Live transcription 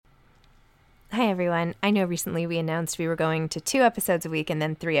Hi, everyone. I know recently we announced we were going to 2 episodes a week and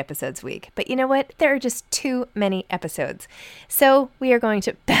then 3 episodes a week. But you know what? There are just too many episodes. So we are going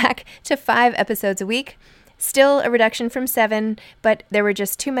back to 5 episodes a week. Still a reduction from 7, but there were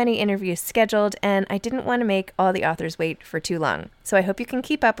just too many interviews scheduled, and I didn't want to make all the authors wait for too long. So I hope you can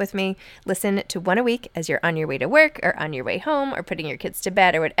keep up with me. Listen to 1 a week as you're on your way to work or on your way home or putting your kids to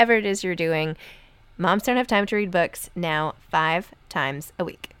bed or whatever it is you're doing. Moms Don't Have Time to Read Books, now 5 times a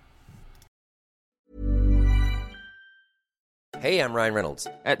week. Hey, I'm Ryan Reynolds.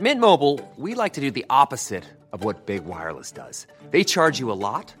 At Mint Mobile, we like to do the opposite of what Big Wireless does. They charge you a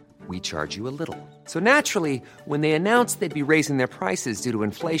lot. We charge you a little. So naturally, when they announced they'd be raising their prices due to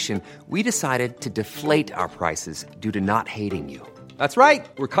inflation, we decided to deflate our prices due to not hating you. That's right.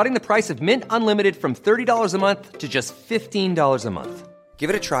 We're cutting the price of Mint Unlimited from $30 a month to just $15 a month. Give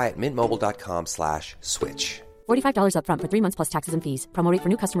it a try at mintmobile.com/switch. $45 up front for 3 months plus taxes and fees. Promo rate for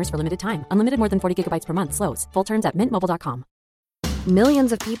new customers for limited time. Unlimited more than 40 gigabytes per month slows. Full terms at mintmobile.com.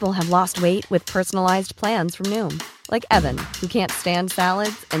 Millions of people have lost weight with personalized plans from Noom. Like Evan, who can't stand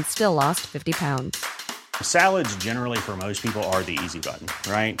salads and still lost 50 pounds. Salads generally for most people are the easy button,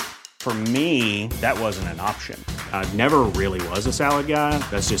 right? For me, that wasn't an option. I never really was a salad guy.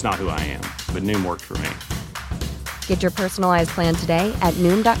 That's just not who I am. But Noom worked for me. Get your personalized plan today at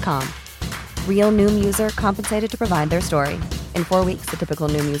Noom.com. Real Noom user compensated to provide their story. In 4 weeks, the typical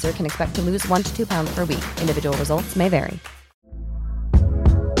Noom user can expect to lose 1 to 2 pounds per week. Individual results may vary.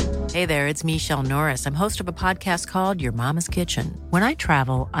 Hey there, it's Michelle Norris. I'm host of a podcast called Your Mama's Kitchen. When I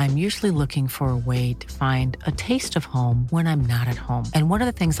travel, I'm usually looking for a way to find a taste of home when I'm not at home. And one of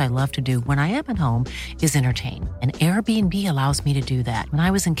the things I love to do when I am at home is entertain. And Airbnb allows me to do that. When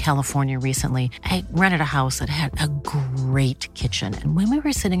I was in California recently, I rented a house that had a great kitchen. And when we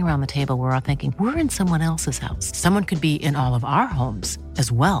were sitting around the table, we were all thinking, we're in someone else's house. Someone could be in all of our homes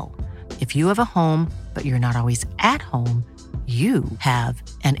as well. If you have a home, but you're not always at home, you have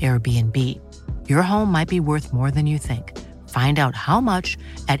an Airbnb. Your home might be worth more than you think. Find out how much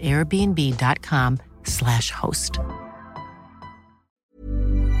at airbnb.com/host.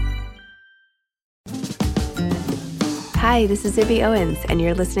 Hi, this is Zibby Owens, and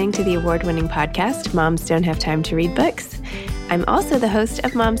you're listening to the award-winning podcast, Moms Don't Have Time to Read Books. I'm also the host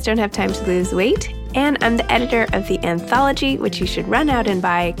of Moms Don't Have Time to Lose Weight, and I'm the editor of the anthology, which you should run out and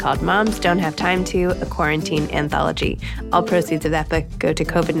buy, called Moms Don't Have Time to, a quarantine anthology. All proceeds of that book go to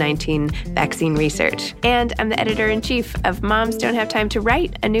COVID-19 vaccine research. And I'm the editor-in-chief of Moms Don't Have Time to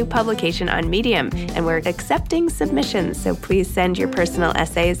Write, a new publication on Medium, and we're accepting submissions, so please send your personal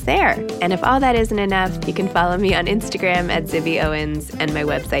essays there. And if all that isn't enough, you can follow me on Instagram at Zibby Owens, and my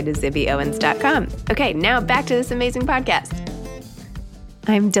website is zibbyowens.com. Okay, now back to this amazing podcast.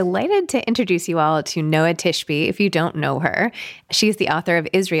 I'm delighted to introduce you all to Noa Tishby, if you don't know her. She's the author of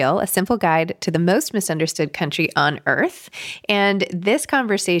Israel, A Simple Guide to the Most Misunderstood Country on Earth. And this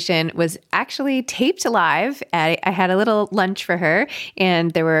conversation was actually taped live. I had a little lunch for her,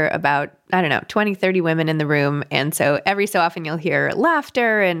 and there were about 20, 30 women in the room. And so every so often you'll hear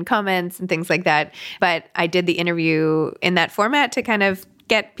laughter and comments and things like that. But I did the interview in that format to kind of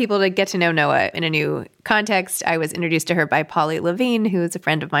get people to get to know Noa in a new context. I was introduced to her by Polly Levine, who is a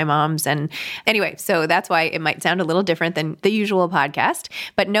friend of my mom's. And anyway, so that's why it might sound a little different than the usual podcast.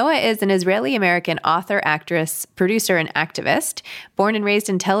 But Noa is an Israeli-American author, actress, producer, and activist. Born and raised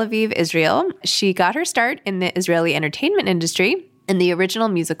in Tel Aviv, Israel, she got her start in the Israeli entertainment industry. In the original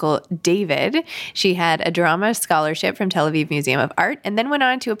musical David, she had a drama scholarship from Tel Aviv Museum of Art and then went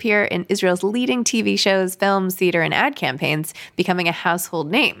on to appear in Israel's leading TV shows, films, theater, and ad campaigns, becoming a household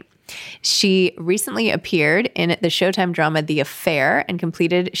name. She recently appeared in the Showtime drama The Affair and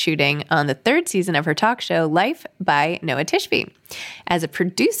completed shooting on the 3rd season of her talk show, Life by Noa Tishby. As a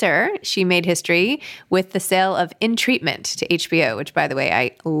producer, she made history with the sale of In Treatment to HBO, which, by the way,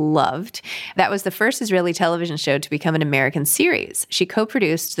 I loved. That was the first Israeli television show to become an American series. She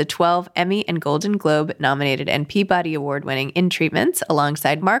co-produced the 12 Emmy and Golden Globe nominated and Peabody Award-winning In Treatments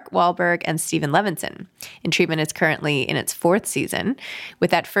alongside Mark Wahlberg and Stephen Levinson. In Treatment is currently in its 4th season.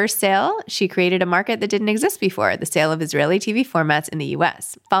 With that first sale, she created a market that didn't exist before, the sale of Israeli TV formats in the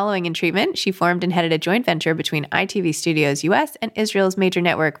U.S. Following In Treatment, she formed and headed a joint venture between ITV Studios U.S. and Israel's major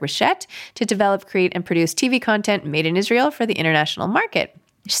network, Reshet, to develop, create, and produce TV content made in Israel for the international market.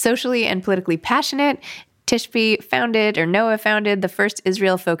 Socially and politically passionate, Noa founded the first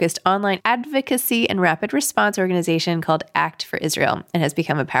Israel-focused online advocacy and rapid response organization called Act for Israel and has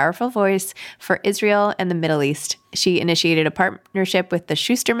become a powerful voice for Israel and the Middle East. She initiated a partnership with the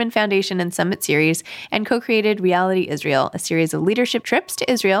Schusterman Foundation and Summit Series and co-created Reality Israel, a series of leadership trips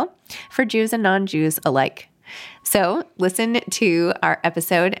to Israel for Jews and non-Jews alike. So listen to our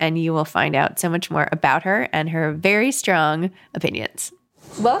episode and you will find out so much more about her and her very strong opinions.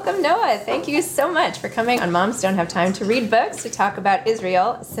 Welcome, Noah. Thank you so much for coming on Moms Don't Have Time to Read Books to talk about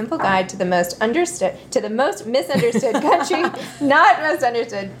Israel, a simple guide to the most misunderstood country, not most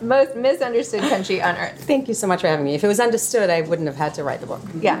understood, most misunderstood country on earth. Thank you so much for having me. If it was understood, I wouldn't have had to write the book.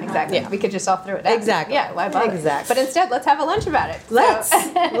 Yeah, exactly. Yeah. We could just all throw it out. Exactly. Yeah, why bother? Exactly. But instead, let's have a lunch about it.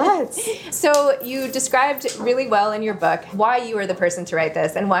 Let's. So you described really well in your book why you are the person to write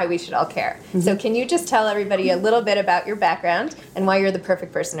this and why we should all care. Mm-hmm. So can you just tell everybody a little bit about your background and why you're the perfect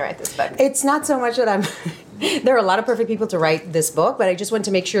person to write this book? It's not so much that I'm... There are a lot of perfect people to write this book, but I just want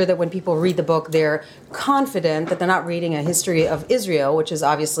to make sure that when people read the book, they're confident that they're not reading a history of Israel, which is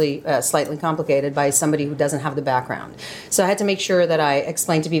obviously slightly complicated by somebody who doesn't have the background. So I had to make sure that I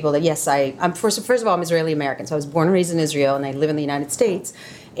explained to people that, yes, I'm first of all, I'm Israeli-American. So I was born and raised in Israel, and I live in the United States.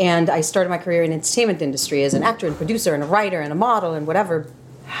 And I started my career in the entertainment industry as an actor and producer and a writer and a model and whatever.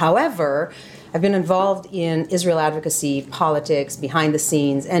 However, I've been involved in Israel advocacy, politics, behind the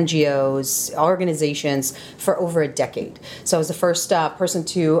scenes, NGOs, organizations for over a decade. So I was the first person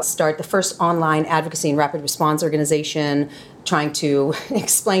to start the first online advocacy and rapid response organization, trying to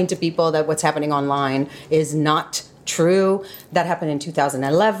explain to people that what's happening online is not true. That happened in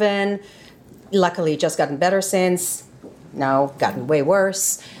 2011. Luckily, it's just gotten better since. Now gotten way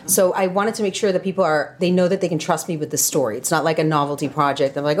worse. So I wanted to make sure that people they know that they can trust me with the story. It's not like a novelty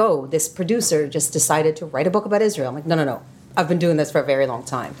project. I'm like, oh, this producer just decided to write a book about Israel. I'm like, no. I've been doing this for a very long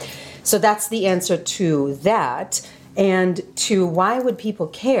time. So that's the answer to that. And to why would people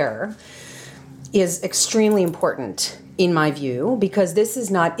care is extremely important in my view, because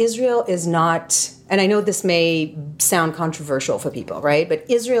Israel is not, and I know this may sound controversial for people, right? But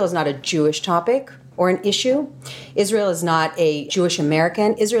Israel is not a Jewish topic or an issue. Israel is not a Jewish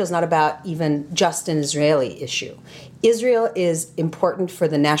American. Israel is not about even just an Israeli issue. Israel is important for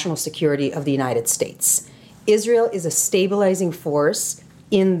the national security of the United States. Israel is a stabilizing force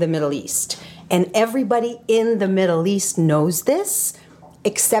in the Middle East. And everybody in the Middle East knows this,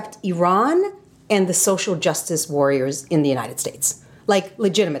 except Iran and the social justice warriors in the United States. Like,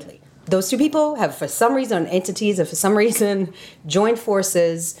 legitimately. Those two people have, for some reason, entities have, for some reason, joined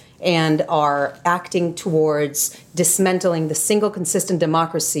forces and are acting towards dismantling the single consistent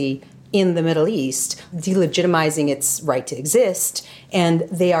democracy in the Middle East, delegitimizing its right to exist. And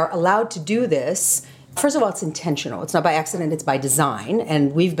they are allowed to do this. First of all, it's intentional. It's not by accident, it's by design.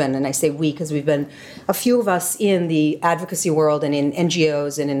 And we've been, and I say we because we've been, a few of us in the advocacy world and in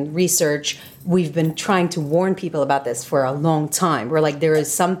NGOs and in research, we've been trying to warn people about this for a long time. We're like, there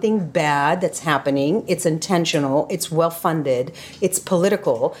is something bad that's happening. It's intentional. It's well-funded. It's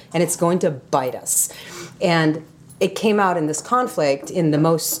political. And it's going to bite us. And it came out in this conflict, in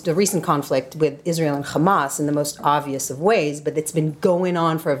the recent conflict with Israel and Hamas in the most obvious of ways, but it's been going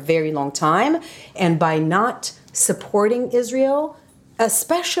on for a very long time. And by not supporting Israel,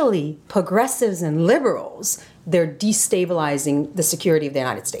 especially progressives and liberals, they're destabilizing the security of the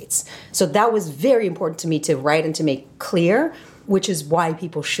United States. So that was very important to me to write and to make clear, which is why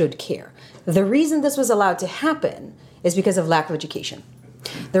people should care. The reason this was allowed to happen is because of lack of education.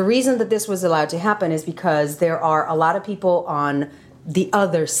 The reason that this was allowed to happen is because there are a lot of people on the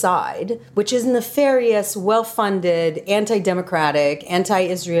other side, which is nefarious, well-funded, anti-democratic,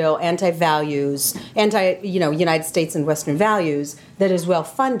 anti-Israel, anti-values, United States and Western values, that is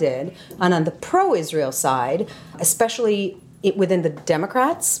well-funded. And on the pro-Israel side, especially within the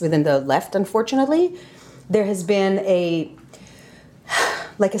Democrats, within the left, unfortunately, there has been a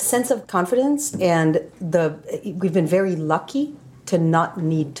sense of confidence, and we've been very lucky to not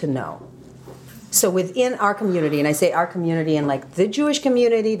need to know. So within our community, and I say our community and like the Jewish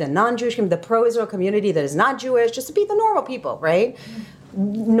community, the non-Jewish community, the pro-Israel community that is not Jewish, just to be the normal people, right?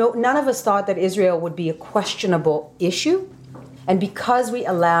 No, none of us thought that Israel would be a questionable issue. And because we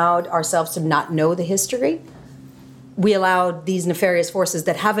allowed ourselves to not know the history, we allowed these nefarious forces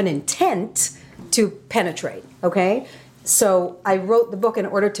that have an intent to penetrate, okay? So I wrote the book in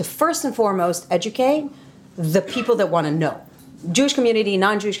order to first and foremost educate the people that want to know. Jewish community,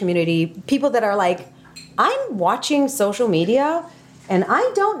 non-Jewish community, people that are like, I'm watching social media and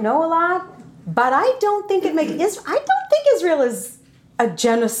I don't know a lot, but I don't think Israel is a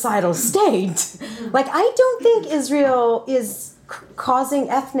genocidal state. Like, I don't think Israel is causing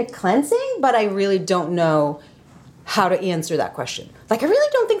ethnic cleansing, but I really don't know how to answer that question. Like, I really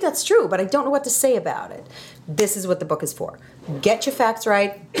don't think that's true, but I don't know what to say about it. This is what the book is for. Get your facts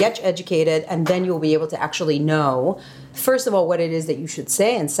right, get you educated, and then you'll be able to actually know, first of all, what it is that you should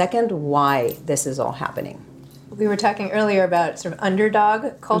say, and second, why this is all happening. We were talking earlier about sort of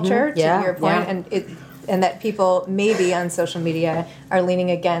underdog culture, to your point, and and that people maybe on social media are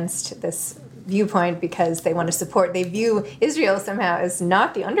leaning against this viewpoint because they want to support. They view Israel somehow as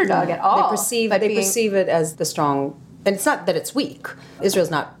not the underdog at all. They perceive it as the strong, and it's not that it's weak.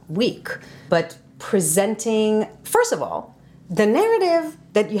 Israel's not weak, but presenting, first of all, the narrative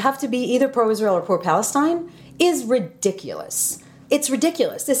that you have to be either pro-Israel or pro-Palestine is ridiculous. It's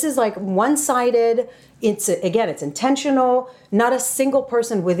ridiculous. This is like one-sided. It's intentional. Not a single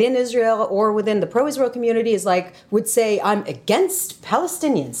person within Israel or within the pro-Israel community would say, I'm against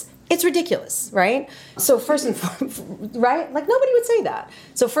Palestinians. It's ridiculous, right? So first and foremost, right? Like nobody would say that.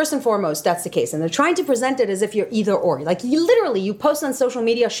 So first and foremost, that's the case. And they're trying to present it as if you're either or. Like you post on social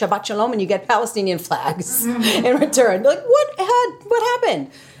media Shabbat Shalom and you get Palestinian flags in return. Like what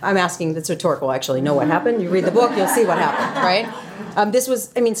happened? I'm asking, that's rhetorical actually. Know what happened? You read the book, you'll see what happened, right?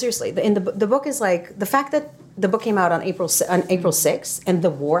 Seriously, the book is like, the fact that the book came out on April 6th, and the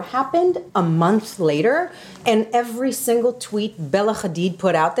war happened a month later, and every single tweet Bella Hadid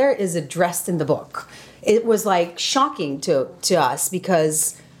put out there is addressed in the book. It was like shocking to us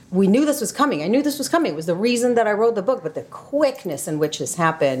because we knew this was coming. I knew this was coming. It was the reason that I wrote the book, but the quickness in which this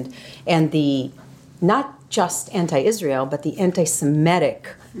happened and the not just anti-Israel, but the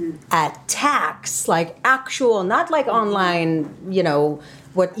anti-Semitic attacks, like actual, not like online,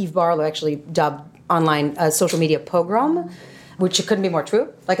 what Eve Barlow actually dubbed online social media pogrom, which it couldn't be more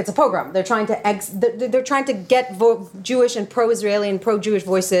true. Like it's a pogrom. They're trying to get Jewish and pro-Israeli and pro-Jewish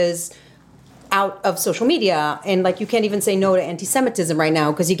voices out of social media, and like you can't even say no to anti-Semitism right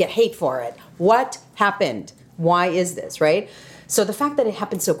now because you get hate for it. What happened? Why is this, right? So the fact that it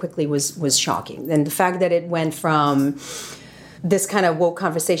happened so quickly was shocking, and the fact that it went from this kind of woke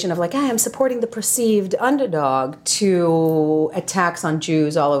conversation of like, I'm supporting the perceived underdog to attacks on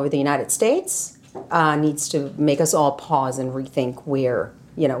Jews all over the United States needs to make us all pause and rethink where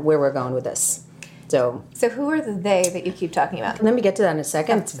we're going with this. So who are the they that you keep talking about? Let me get to that in a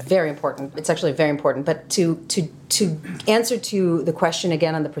second. It's very important. It's actually very important. But to answer to the question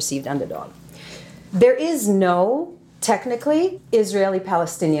again on the perceived underdog, there is no technically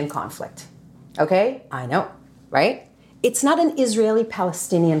Israeli-Palestinian conflict. Okay? I know, right? It's not an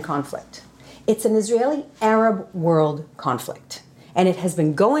Israeli-Palestinian conflict. It's an Israeli-Arab world conflict. And it has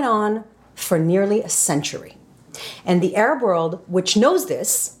been going on for nearly a century. And the Arab world, which knows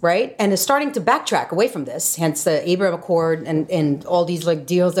this, right, and is starting to backtrack away from this, hence the Abraham Accord and all these like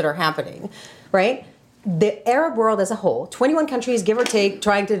deals that are happening, right? The Arab world as a whole, 21 countries, give or take,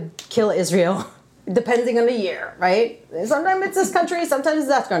 trying to kill Israel, depending on the year, right? Sometimes it's this country, sometimes it's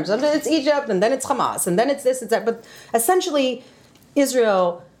that country, sometimes it's Egypt, and then it's Hamas, and then it's this, it's that. But essentially,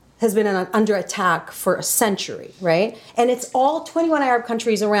 Israel has been under attack for a century, right? And it's all 21 Arab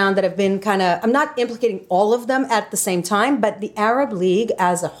countries around that have been I'm not implicating all of them at the same time, but the Arab League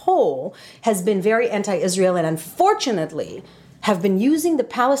as a whole has been very anti-Israel and unfortunately have been using the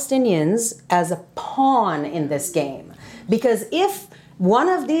Palestinians as a pawn in this game. Because if one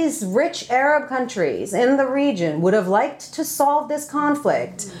of these rich Arab countries in the region would have liked to solve this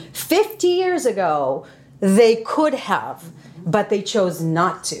conflict 50 years ago, they could have, but they chose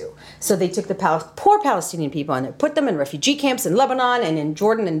not to. So they took the poor Palestinian people and they put them in refugee camps in Lebanon and in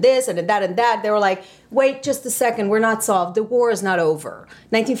Jordan and this and that and that. They were like, wait just a second, we're not solved. The war is not over.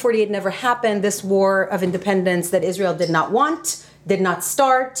 1948 never happened. This war of independence that Israel did not want, did not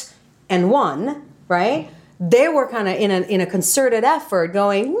start, and won, right? They were kind of in a concerted effort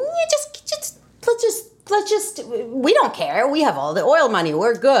going, let's just, we don't care. We have all the oil money.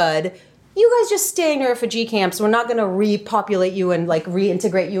 We're good. You guys just stay in your refugee camps. We're not going to repopulate you and like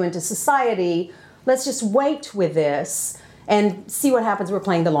reintegrate you into society. Let's just wait with this and see what happens. We're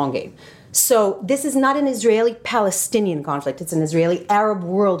playing the long game. So this is not an Israeli-Palestinian conflict. It's an Israeli-Arab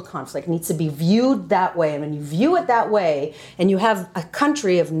world conflict. It needs to be viewed that way. And when you view it that way, and you have a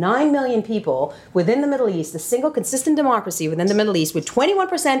country of 9 million people within the Middle East, a single consistent democracy within the Middle East with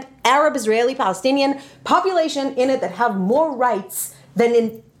 21% Arab, Israeli, Palestinian population in it that have more rights than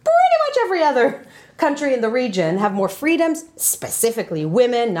in pretty much every other country in the region, have more freedoms, specifically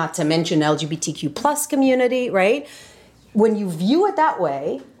women, not to mention LGBTQ plus community, right? When you view it that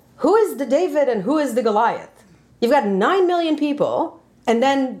way, who is the David and who is the Goliath? You've got 9 million people and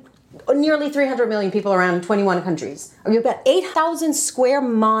then nearly 300 million people around in 21 countries. You've got 8,000 square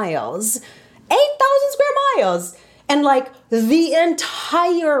miles. 8,000 square miles! And like the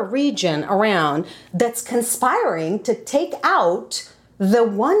entire region around that's conspiring to take out the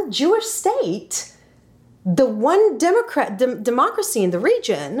one Jewish state, the one democracy in the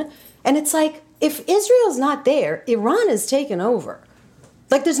region. And it's like, if Israel's not there, Iran is taken over.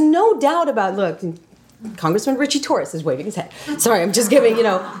 Like, there's no doubt about, look, Congressman Richie Torres is waving his head. Sorry, I'm just giving,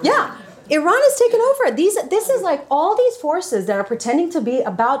 yeah. Iran has taken over. This is like all these forces that are pretending to be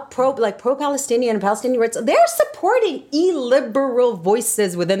about pro-Palestinian and Palestinian rights. They're supporting illiberal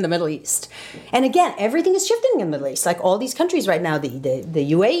voices within the Middle East. And again, everything is shifting in the Middle East. Like all these countries right now, the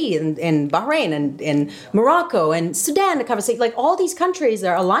UAE and Bahrain and Morocco and Sudan, the conversation, like all these countries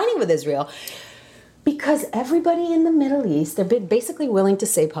are aligning with Israel. Because everybody in the Middle East, they're basically willing to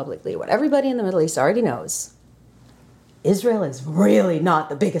say publicly what everybody in the Middle East already knows. Israel is really not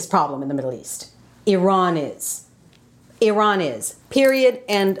the biggest problem in the Middle East. Iran is. Iran is. Period.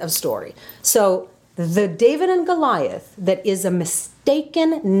 End of story. So the David and Goliath that is a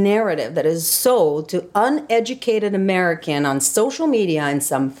mistaken narrative that is sold to uneducated American on social media and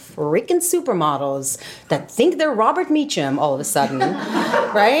some freaking supermodels that think they're Robert Meacham all of a sudden,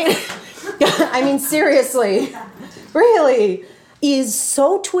 right? I mean, seriously, really, is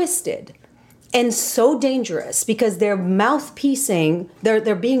so twisted and so dangerous because they're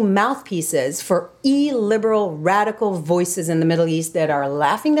being mouthpieces for illiberal, radical voices in the Middle East that are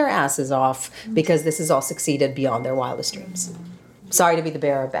laughing their asses off because this has all succeeded beyond their wildest dreams. Sorry to be the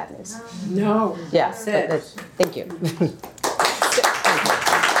bearer of bad news. No. Yeah, thank you.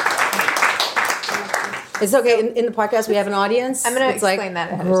 It's okay. In the podcast, we have an audience. I'm going to explain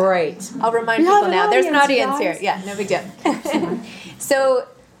that ahead of time. Great. I'll remind people now. There's an audience here. Yeah, no big deal. So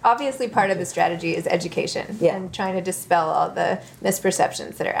obviously part of the strategy is education and trying to dispel all the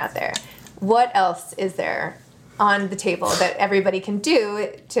misperceptions that are out there. What else is there on the table that everybody can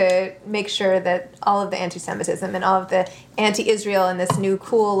do to make sure that all of the anti-Semitism and all of the anti-Israel and this new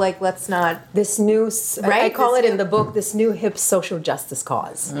cool, like, let's not... This new, right? I call it in the book, this new hip social justice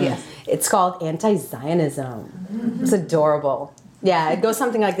cause. Yes. It's called anti-Zionism. It's adorable. Yeah, it goes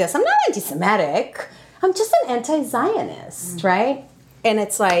something like this. I'm not anti-Semitic. I'm just an anti-Zionist, right? And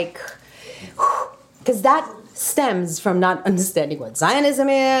it's like, because that stems from not understanding what Zionism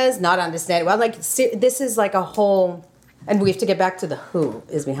is, not understanding, well, like, this is like a whole, and we have to get back to the who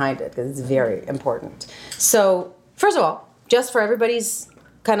is behind it, because it's very important. So, first of all, just for everybody's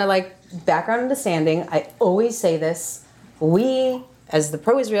kind of like background understanding, I always say this, we, as the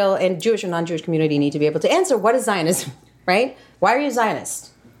pro-Israel and Jewish or non-Jewish community, need to be able to answer, what is Zionism, right? Why are you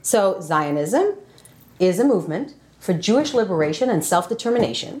Zionist? So, Zionism is a movement for Jewish liberation and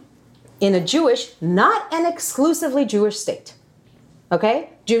self-determination in a Jewish, not an exclusively Jewish state. Okay?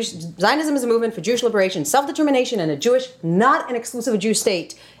 Zionism is a movement for Jewish liberation, self-determination in a Jewish, not an exclusively Jewish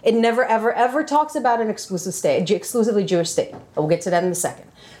state. It never, ever, ever talks about an exclusively Jewish state. We'll get to that in a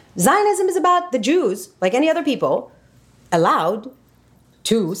second. Zionism is about the Jews, like any other people, allowed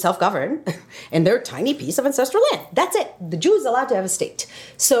to self-govern in their tiny piece of ancestral land. That's it. The Jews allowed to have a state.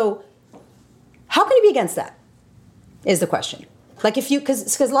 So, how can you be against that? Is the question. Like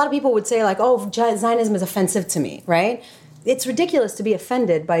because a lot of people would say like, oh, Zionism is offensive to me, right? It's ridiculous to be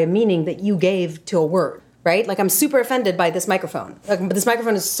offended by a meaning that you gave to a word, right? Like I'm super offended by this microphone. Like, but this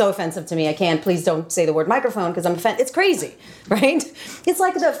microphone is so offensive to me, I can't, please don't say the word microphone because I'm offended. It's crazy, right? It's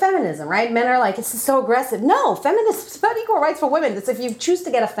like the feminism, right? Men are like, it's so aggressive. No, feminism is about equal rights for women. It's if you choose to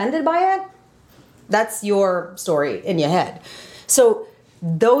get offended by it, that's your story in your head. So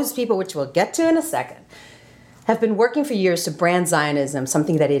those people, which we'll get to in a second, have been working for years to brand Zionism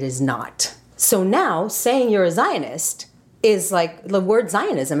something that it is not. So now saying you're a Zionist is like the word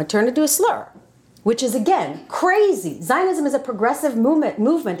Zionism, it turned into a slur, which is again crazy. Zionism is a progressive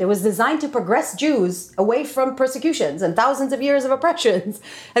movement. It was designed to progress Jews away from persecutions and thousands of years of oppressions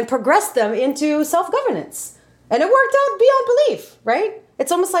and progress them into self-governance. And it worked out beyond belief, right?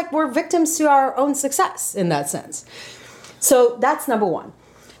 It's almost like we're victims to our own success in that sense. So that's number one.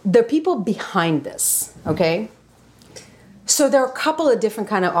 The people behind this, okay? So there are a couple of different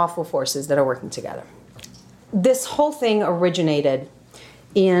kind of awful forces that are working together. This whole thing originated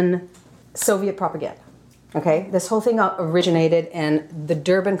in Soviet propaganda, okay? This whole thing originated in the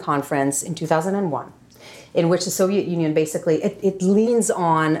Durban Conference in 2001, in which the Soviet Union basically, it leans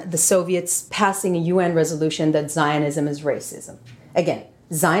on the Soviets passing a UN resolution that Zionism is racism. Again,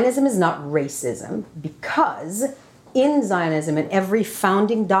 Zionism is not racism because in Zionism, in every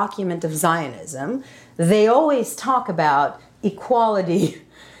founding document of Zionism, they always talk about equality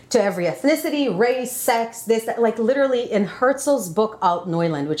to every ethnicity, race, sex, this, that. Like literally in Herzl's book Alt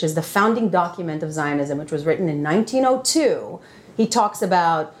Neuland, which is the founding document of Zionism, which was written in 1902, he talks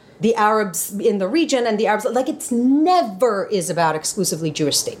about the Arabs in the region and the Arabs, like it's never is about exclusively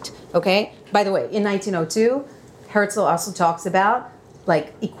Jewish state, okay? By the way, in 1902, Herzl also talks about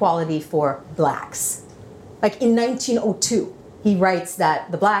like equality for blacks. Like in 1902, he writes that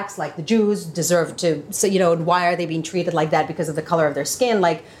the blacks, like the Jews, deserve to, so, you know, and why are they being treated like that because of the color of their skin?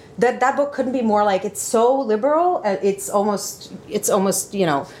 Like That book couldn't be more like, it's so liberal, it's almost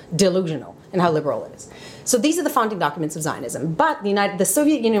delusional in how liberal it is. So these are the founding documents of Zionism. But the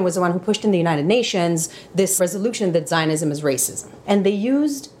Soviet Union was the one who pushed in the United Nations this resolution that Zionism is racism. And they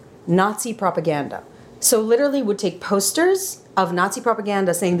used Nazi propaganda. So literally would take posters of Nazi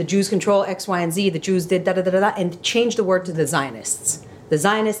propaganda saying the Jews control X, Y, and Z, the Jews did da-da-da-da-da, and change the word to the Zionists. The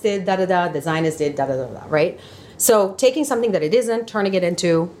Zionists did da-da-da, the Zionists did da-da-da-da, right? So taking something that it isn't, turning it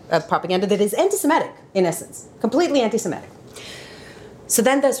into a propaganda that is anti-Semitic, in essence, completely anti-Semitic. So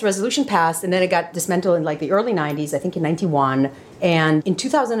then this resolution passed, and then it got dismantled in like the early 90s, I think in 91. And in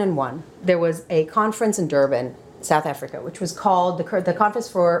 2001, there was a conference in Durban, South Africa, which was called the Conference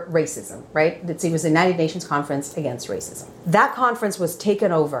for Racism, right? It was the United Nations Conference Against Racism. That conference was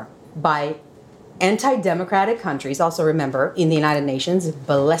taken over by anti-democratic countries. Also remember, in the United Nations,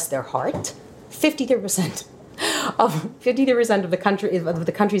 bless their heart, 53% of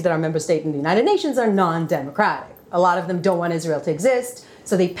the countries that are member state in the United Nations are non-democratic. A lot of them don't want Israel to exist,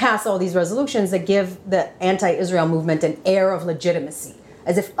 so they pass all these resolutions that give the anti-Israel movement an air of legitimacy,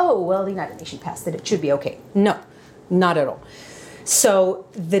 as if, oh, well, the United Nations passed it, it should be okay. No, not at all. So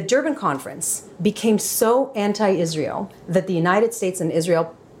the Durban Conference became so anti-Israel that the United States and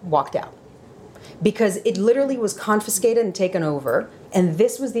Israel walked out, because it literally was confiscated and taken over, and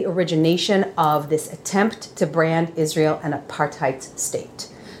this was the origination of this attempt to brand Israel an apartheid state.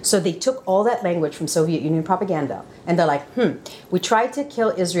 So they took all that language from Soviet Union propaganda, and they're like, we tried to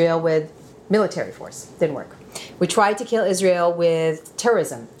kill Israel with military force, didn't work. We tried to kill Israel with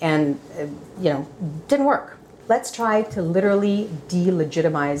terrorism, and didn't work. Let's try to literally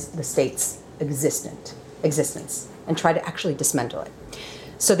delegitimize the state's existence and try to actually dismantle it.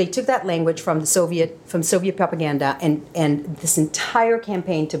 So they took that language from Soviet propaganda and this entire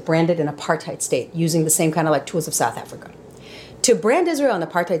campaign to brand it an apartheid state using the same kind of like tools of South Africa. To brand Israel an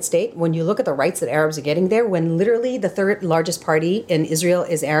apartheid state, when you look at the rights that Arabs are getting there, when literally the third largest party in Israel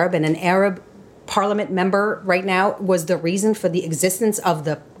is Arab, and an Arab parliament member right now was the reason for the existence of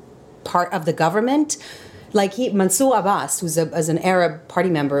the part of the government. Like Mansour Abbas, who's an Arab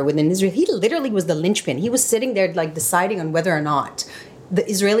party member within Israel, he literally was the linchpin. He was sitting there like deciding on whether or not the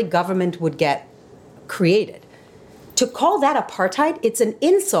Israeli government would get created. To call that apartheid, it's an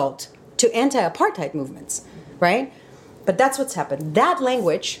insult to anti-apartheid movements, right? But that's what's happened. That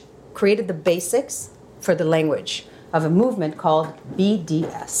language created the basics for the language of a movement called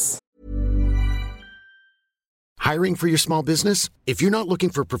BDS. Hiring for your small business? If you're not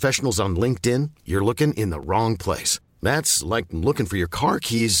looking for professionals on LinkedIn, you're looking in the wrong place. That's like looking for your car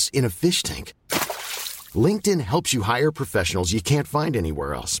keys in a fish tank. LinkedIn helps you hire professionals you can't find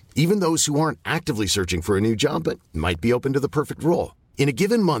anywhere else, even those who aren't actively searching for a new job but might be open to the perfect role. In a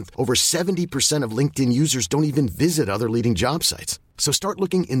given month, over 70% of LinkedIn users don't even visit other leading job sites. So start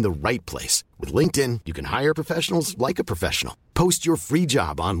looking in the right place. With LinkedIn, you can hire professionals like a professional. Post your free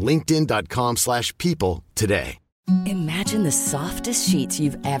job on linkedin.com/people today. Imagine the softest sheets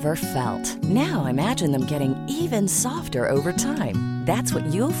you've ever felt. Now imagine them getting even softer over time. That's what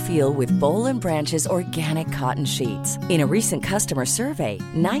you'll feel with Boll & Branch's organic cotton sheets. In a recent customer survey,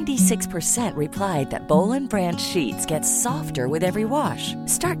 96% replied that Boll & Branch sheets get softer with every wash.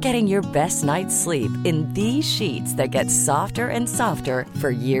 Start getting your best night's sleep in these sheets that get softer and softer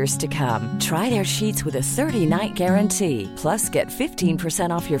for years to come. Try their sheets with a 30-night guarantee. Plus, get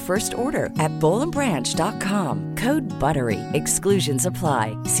 15% off your first order at bollandbranch.com. Code BUTTERY. Exclusions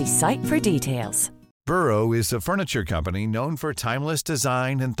apply. See site for details. Burrow is a furniture company known for timeless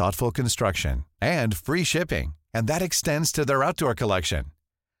design and thoughtful construction, and free shipping, and that extends to their outdoor collection.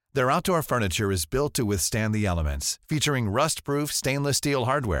 Their outdoor furniture is built to withstand the elements, featuring rust-proof stainless steel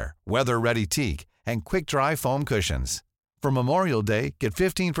hardware, weather-ready teak, and quick-dry foam cushions. For Memorial Day, get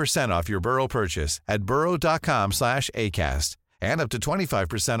 15% off your Burrow purchase at burrow.com/acast, and up to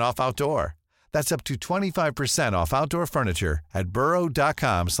 25% off outdoor. That's up to 25% off outdoor furniture at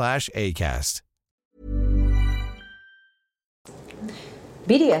burrow.com/acast.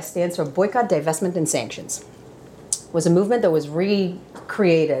 BDS stands for Boycott, Divestment, and Sanctions. It was a movement that was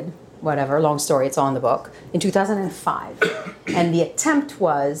recreated, whatever, long story, it's all in the book, in 2005. And the attempt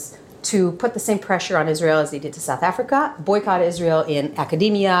was to put the same pressure on Israel as they did to South Africa, boycott Israel in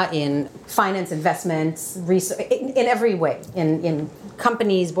academia, in finance, investments, in every way, in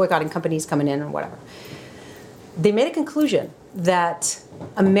companies, boycotting companies coming in and whatever. They made a conclusion that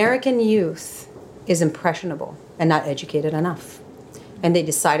American youth is impressionable and not educated enough. And they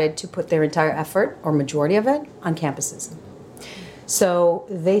decided to put their entire effort, or majority of it, on campuses. So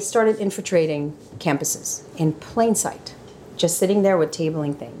they started infiltrating campuses in plain sight, just sitting there with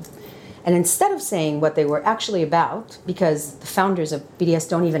tabling things. And instead of saying what they were actually about, because the founders of BDS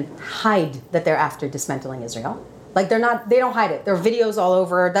don't even hide that they're after dismantling Israel. Like they don't hide it. There are videos all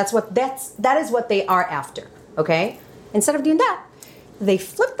over. That is what they are after, okay? Instead of doing that, they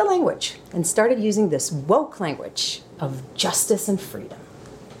flipped the language and started using this woke language of justice and freedom.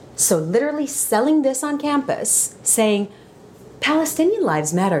 So literally selling this on campus, saying Palestinian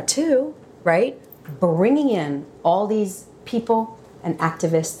lives matter too, right? Bringing in all these people and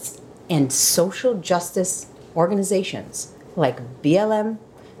activists and social justice organizations like BLM,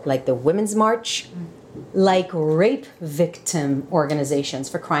 like the Women's March, like rape victim organizations,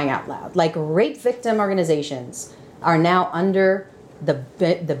 for crying out loud. Like rape victim organizations are now under the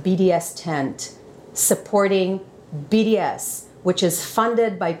BDS tent supporting BDS, which is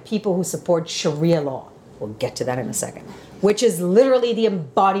funded by people who support Sharia law. We'll get to that in a second. Which is literally the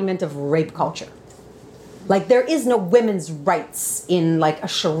embodiment of rape culture. Like there is no women's rights in like a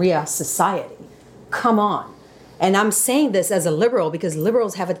Sharia society. Come on. And I'm saying this as a liberal because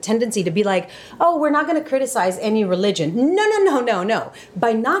liberals have a tendency to be like, oh, we're not going to criticize any religion. No.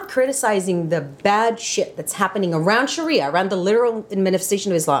 By not criticizing the bad shit that's happening around Sharia, around the literal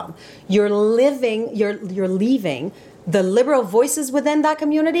manifestation of Islam, you're leaving the liberal voices within that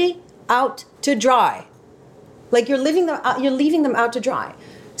community out to dry. Like you're leaving them out to dry.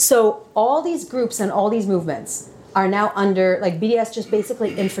 So all these groups and all these movements are now under, like BDS just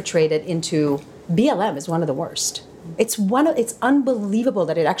basically infiltrated into, BLM is one of the worst. It's unbelievable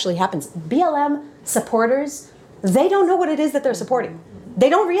that it actually happens. BLM supporters, they don't know what it is that they're supporting. They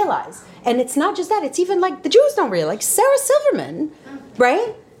don't realize. And it's not just that, it's even like the Jews don't realize. Like Sarah Silverman,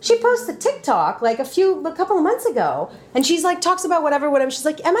 right? She posted TikTok like a couple of months ago, and she's like talks about whatever. She's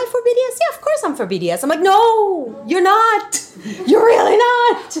like, "Am I for BDS? Yeah, of course I'm for BDS." I'm like, "No, you're not. You're really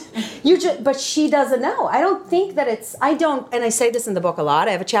not. But she doesn't know. I don't think that it's. I don't. And I say this in the book a lot.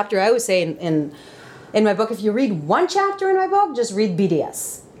 I have a chapter. I always say in my book, if you read one chapter in my book, just read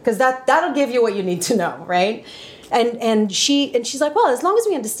BDS because that'll give you what you need to know, right? And she's like, well, as long as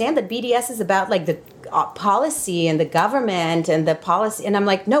we understand that BDS is about like the policy and the government and the policy, and I'm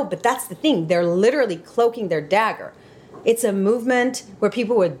like, no, but that's the thing. They're literally cloaking their dagger. It's a movement where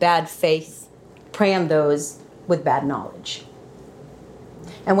people with bad faith prey on those with bad knowledge.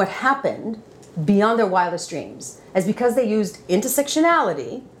 And what happened beyond their wildest dreams is because they used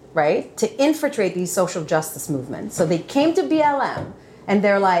intersectionality, right, to infiltrate these social justice movements. So they came to BLM and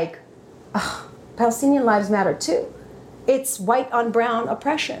they're like, oh, Palestinian lives matter too. It's white on brown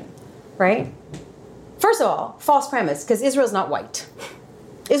oppression, right? First of all, false premise, because Israel's not white.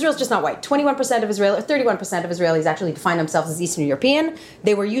 Israel's just not white. 21% of Israel, or 31% of Israelis actually define themselves as Eastern European.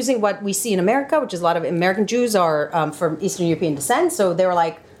 They were using what we see in America, which is a lot of American Jews are from Eastern European descent. So they were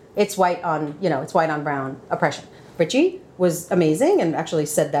like, it's white on brown oppression. Richie was amazing and actually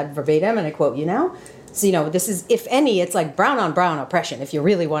said that verbatim, and I quote you now. So, this is, if any, it's like brown on brown oppression, if you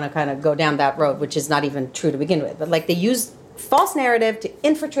really want to kind of go down that road, which is not even true to begin with. But like they used false narrative to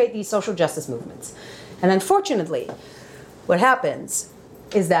infiltrate these social justice movements. And unfortunately, what happens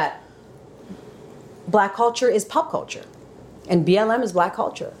is that black culture is pop culture, and BLM is black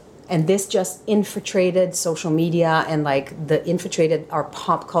culture. And this just infiltrated social media and infiltrated our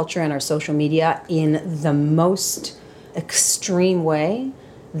pop culture and our social media in the most extreme way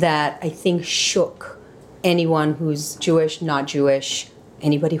that I think shook anyone who's Jewish, not Jewish,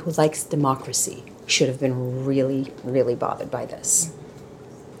 anybody who likes democracy should have been really, really bothered by this.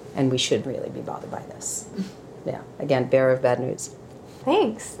 And we should really be bothered by this. Yeah, again, bearer of bad news.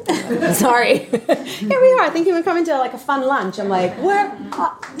 Thanks. Sorry. Here we are, thinking we're coming to like a fun lunch. I'm like, we're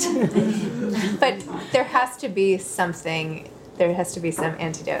hot. But there has to be something, there has to be some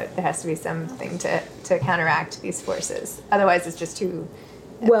antidote. There has to be something to counteract these forces. Otherwise, it's just too...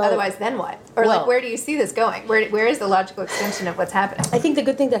 otherwise, then what? Or where do you see this going? Where is the logical extension of what's happening? I think the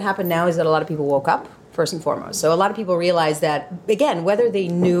good thing that happened now is that a lot of people woke up, first and foremost. So a lot of people realized that, again, whether they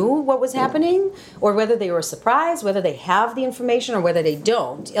knew what was happening or whether they were surprised, whether they have the information or whether they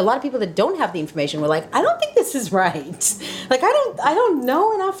don't, a lot of people that don't have the information were like, I don't think this is right. Like, I don't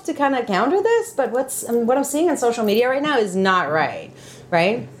know enough to kind of counter this, but what I'm seeing on social media right now is not right,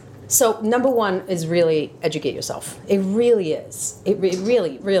 right? So number one is really educate yourself. It really is. It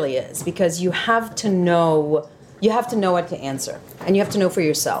really, really is, because you have to know what to answer, and you have to know for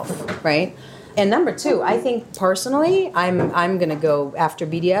yourself, right? And number two, I think personally, I'm going to go after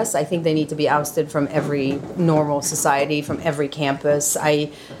BDS. I think they need to be ousted from every normal society, from every campus.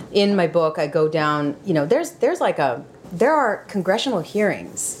 In my book, I go down, there are congressional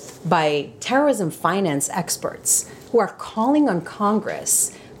hearings by terrorism finance experts who are calling on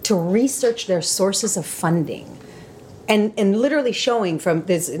Congress to research their sources of funding and literally showing from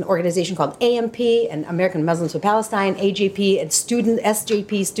there's an organization called AMP and American Muslims for Palestine, AJP, and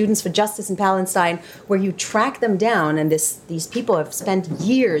SJP, Students for Justice in Palestine, where you track them down, and these people have spent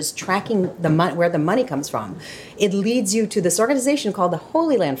years tracking where the money comes from. It leads you to this organization called the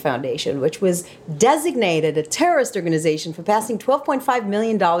Holy Land Foundation, which was designated a terrorist organization for passing $12.5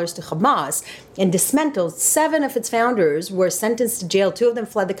 million to Hamas and dismantled 7 of its founders were sentenced to jail. 2 of them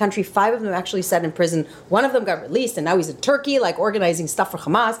fled the country. 5 of them actually sat in prison. 1 of them got released, and now he's in Turkey, like organizing stuff for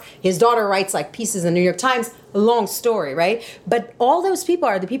Hamas. His daughter writes like pieces in the New York Times. A long story, right? But all those people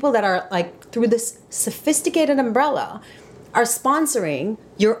are the people that are like through this sophisticated umbrella are sponsoring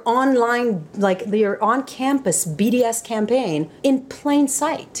your online, like your on-campus BDS campaign in plain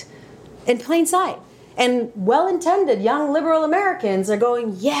sight. In plain sight. And well-intended young liberal Americans are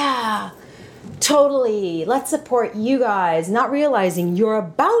going, yeah, totally, let's support you guys, not realizing you're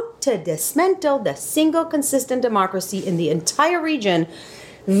about to dismantle the single consistent democracy in the entire region,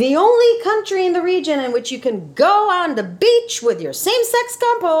 the only country in the region in which you can go on the beach with your same-sex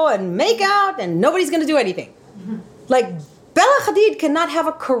couple and make out and nobody's going to do anything. Like, Bella Hadid cannot have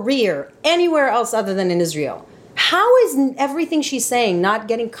a career anywhere else other than in Israel. How is everything she's saying not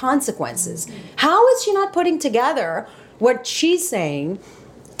getting consequences? How is she not putting together what she's saying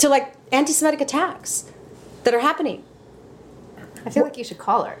to like anti-Semitic attacks that are happening? I feel like you should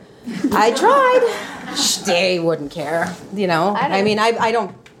call her. I tried. They wouldn't care, you know. I mean, I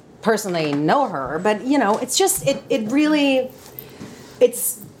don't personally know her, but you know, it's just it really,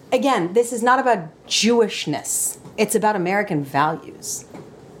 it's again, this is not about Jewishness. It's about American values.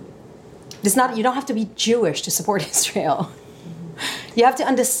 It's not, you don't have to be Jewish to support Israel. You have to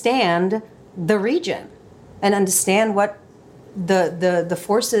understand the region and understand what the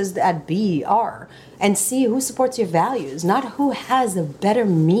forces at B are and see who supports your values, not who has a better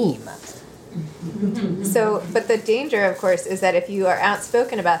meme. So, but the danger, of course, is that if you are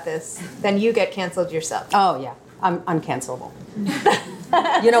outspoken about this, then you get canceled yourself. Oh, yeah. I'm uncancelable.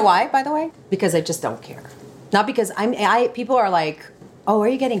 You know why, by the way? Because I just don't care. Not because people are like, oh, are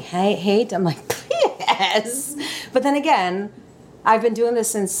you getting hate? I'm like, yes. But then again, I've been doing this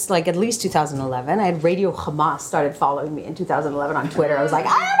since like at least 2011. I had Radio Hamas started following me in 2011 on Twitter. I was like, I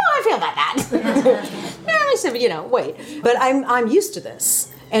don't know how I feel about that. I said, you know, wait. But I'm used to this.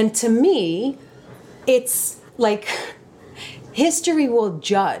 And to me, it's like history will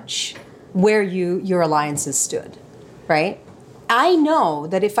judge where your alliances stood, right? I know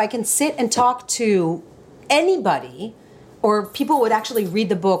that if I can sit and talk to anybody, or people would actually read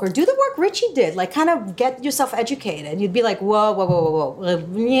the book or do the work Richie did, like kind of get yourself educated. You'd be like, whoa.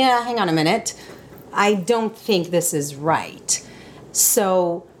 Yeah, hang on a minute. I don't think this is right.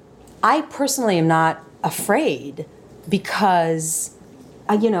 So I personally am not afraid because,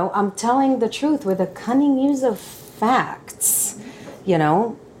 you know, I'm telling the truth with a cunning use of facts, you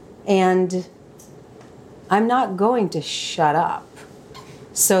know, and I'm not going to shut up.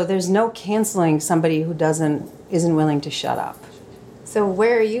 So there's no canceling somebody who isn't willing to shut up. So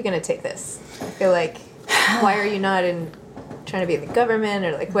where are you going to take this? I feel like, why are you not trying to be in the government,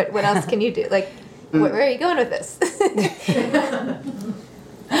 or like what else can you do? Like, where are you going with this?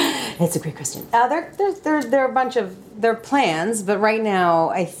 It's a great question. There are a bunch of plans, but right now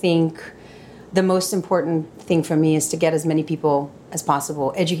I think the most important thing for me is to get as many people as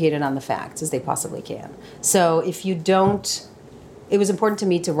possible educated on the facts as they possibly can. So if you don't, it was important to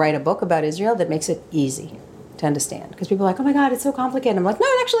me to write a book about Israel that makes it easy to understand. Because people are like, oh my God, it's so complicated. I'm like, no,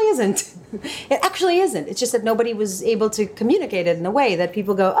 it actually isn't. It actually isn't. It's just that nobody was able to communicate it in a way that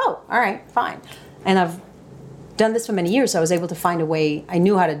people go, oh, all right, fine. And I've done this for many years, so I was able to find a way. I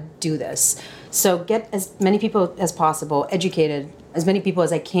knew how to do this. So get as many people as possible educated, as many people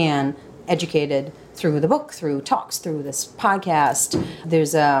as I can educated through the book, through talks, through this podcast.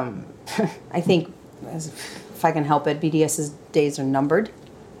 There's, I think, if I can help it, BDS's days are numbered.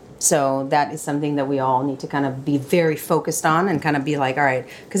 So that is something that we all need to kind of be very focused on and kind of be like, all right.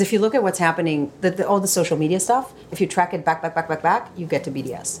 Because if you look at what's happening, all the social media stuff, if you track it back, you get to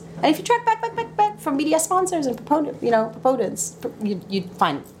BDS. And if you track back from BDS sponsors and proponents, you'd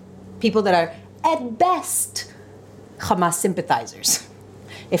find people that are at best Hamas sympathizers,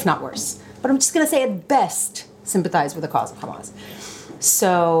 if not worse. But I'm just going to say at best sympathize with the cause of Hamas.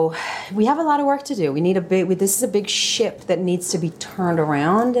 So we have a lot of work to do. This is a big ship that needs to be turned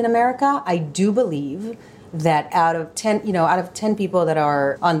around in America. I do believe that out of 10 people that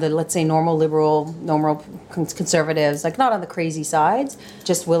are on the, let's say, normal liberal, normal conservatives, like not on the crazy sides,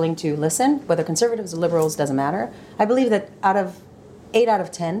 just willing to listen, whether conservatives or liberals, doesn't matter. I believe that 8 out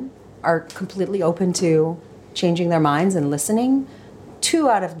of 10 are completely open to changing their minds and listening. 2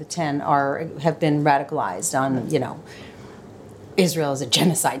 out of the 10 have been radicalized on, Israel is a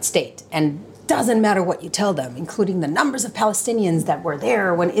genocide state. And doesn't matter what you tell them, including the numbers of Palestinians that were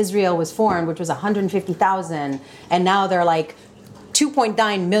there when Israel was formed, which was 150,000, and now they're like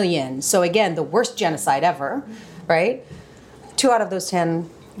 2.9 million. So again, the worst genocide ever, right? 2 out of those 10,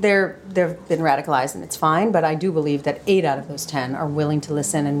 they've been radicalized, and it's fine. But I do believe that 8 out of those 10 are willing to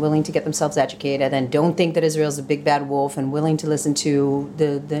listen and willing to get themselves educated and don't think that Israel's a big bad wolf and willing to listen to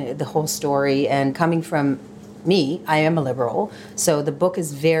the whole story. And coming from me, I am a liberal, so the book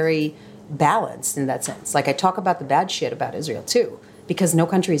is very balanced in that sense. Like, I talk about the bad shit about Israel too, because no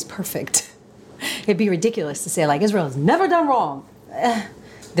country is perfect. It'd be ridiculous to say, like, Israel has never done wrong.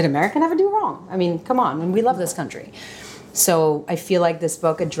 Did America never do wrong? I mean, come on, and we love this country. So I feel like this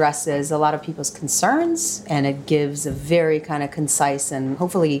book addresses a lot of people's concerns, and it gives a very kind of concise and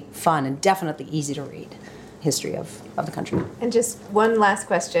hopefully fun and definitely easy to read history of the country. And just one last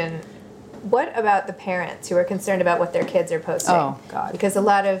question. What about the parents who are concerned about what their kids are posting? Oh, God. Because a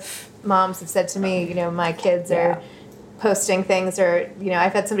lot of moms have said to me, my kids are posting things, or,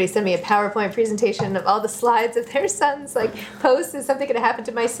 I've had somebody send me a PowerPoint presentation of all the slides of their son's, posts. Is something going to happen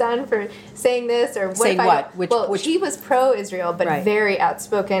to my son for saying this? Or what saying if what? Which he was pro-Israel, but very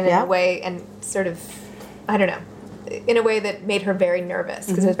outspoken in a way, and sort of, I don't know, in a way that made her very nervous,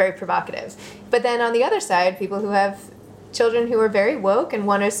 because it was very provocative. But then on the other side, people who have children who are very woke and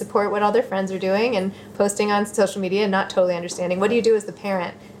want to support what all their friends are doing and posting on social media and not totally understanding. What do you do as the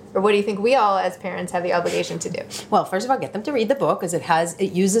parent? Or what do you think we all as parents have the obligation to do? Well, first of all, get them to read the book, because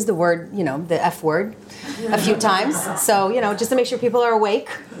it uses the word, the F word a few times. So, just to make sure people are awake.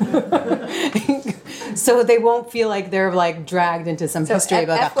 So they won't feel like they're dragged into some history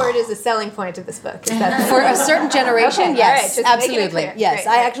about F word is a selling point of this book. Is that for a certain generation? Okay. Yes, All right, absolutely. Yes,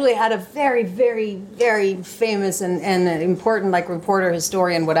 Great. I actually had a very, very, very famous and important reporter,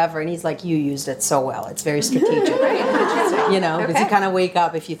 historian, whatever, and he's like, you used it so well. It's very strategic. Because you kind of wake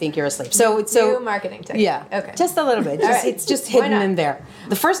up if you think you're asleep. So new marketing technique. Yeah. Okay. Just a little bit. It's just hidden in there.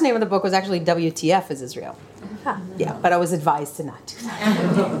 The first name of the book was actually WTF is Israel. Yeah, but I was advised to not.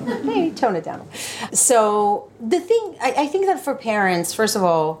 Hey, tone it down. So the thing, I think that for parents, first of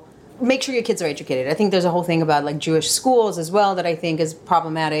all, make sure your kids are educated. I think there's a whole thing about Jewish schools as well that I think is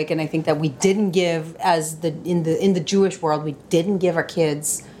problematic, and I think that we didn't give in the Jewish world, we didn't give our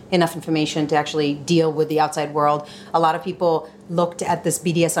kids enough information to actually deal with the outside world. A lot of people looked at this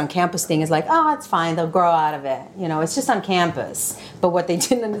BDS on campus thing as it's fine, they'll grow out of it. It's just on campus. But what they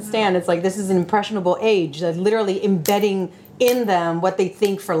didn't understand, it's this is an impressionable age, that's literally embedding in them what they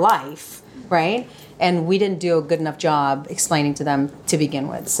think for life, right? And we didn't do a good enough job explaining to them to begin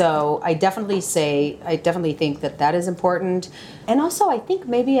with. So I definitely think that is important. And also I think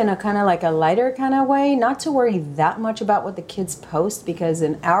maybe in a kind of a lighter kind of way, not to worry that much about what the kids post, because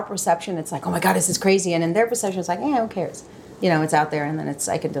in our perception, it's oh my God, this is crazy. And in their perception, it's who cares? It's out there, and then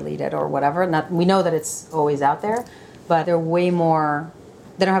I can delete it or whatever. We know that it's always out there, but they're way more,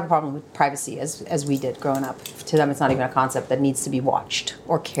 they don't have a problem with privacy as we did growing up. To them, it's not even a concept that needs to be watched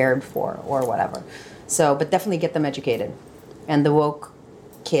or cared for or whatever. So, but definitely get them educated. And the woke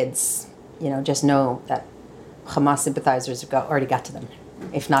kids, just know that Hamas sympathizers already got to them.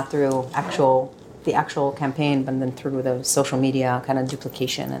 If not through the actual campaign, but then through the social media kind of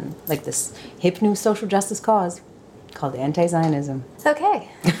duplication and this hip new social justice cause called anti-Zionism. Okay.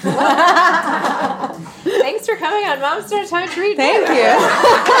 Well, thanks for coming on Moms Don't Have Time to Read. Thank you.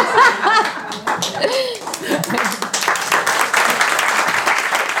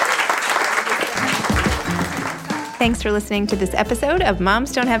 Thanks for listening to this episode of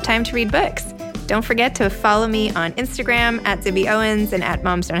Moms Don't Have Time to Read Books. Don't forget to follow me on Instagram at Zibby Owens and at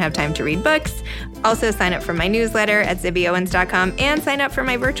Moms Don't Have Time to Read Books. Also sign up for my newsletter at zibbyowens.com and sign up for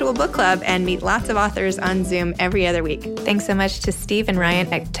my virtual book club and meet lots of authors on Zoom every other week. Thanks so much to Steve and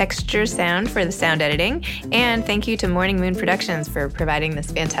Ryan at Texture Sound for the sound editing. And thank you to Morning Moon Productions for providing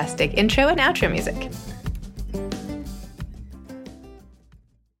this fantastic intro and outro music.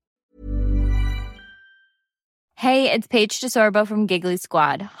 Hey, it's Paige DeSorbo from Giggly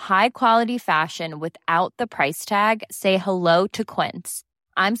Squad. High quality fashion without the price tag. Say hello to Quince.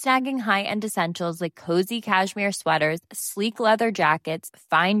 I'm snagging high-end essentials like cozy cashmere sweaters, sleek leather jackets,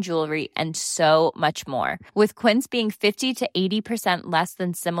 fine jewelry, and so much more. With Quince being 50 to 80% less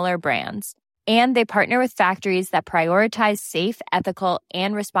than similar brands. And they partner with factories that prioritize safe, ethical,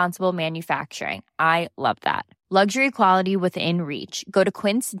 and responsible manufacturing. I love that. Luxury quality within reach. Go to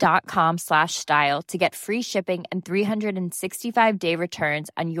quince.com/style to get free shipping and 365-day returns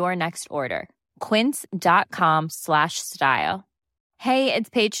on your next order. Quince.com/style. Hey, it's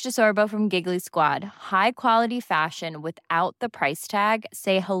Paige DeSorbo from Giggly Squad. High quality fashion without the price tag.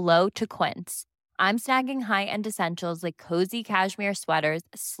 Say hello to Quince. I'm snagging high-end essentials like cozy cashmere sweaters,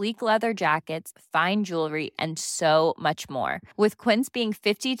 sleek leather jackets, fine jewelry, and so much more. With Quince being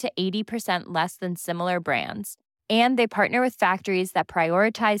 50 to 80% less than similar brands. And they partner with factories that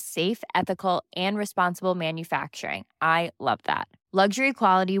prioritize safe, ethical, and responsible manufacturing. I love that. Luxury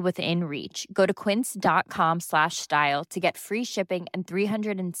quality within reach. Go to quince.com/style to get free shipping and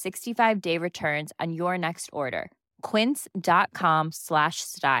 365-day returns on your next order.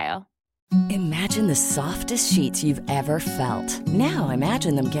 Quince.com/style. Imagine the softest sheets you've ever felt. Now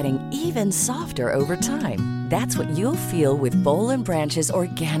imagine them getting even softer over time. That's what you'll feel with Boll & Branch's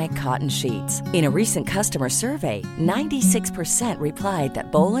organic cotton sheets. In a recent customer survey, 96% replied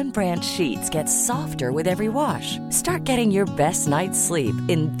that Boll & Branch sheets get softer with every wash. Start getting your best night's sleep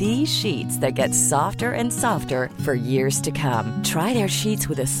in these sheets that get softer and softer for years to come. Try their sheets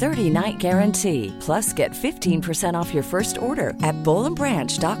with a 30-night guarantee. Plus, get 15% off your first order at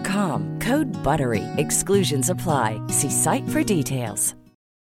bollandbranch.com. Code BUTTERY. Exclusions apply. See site for details.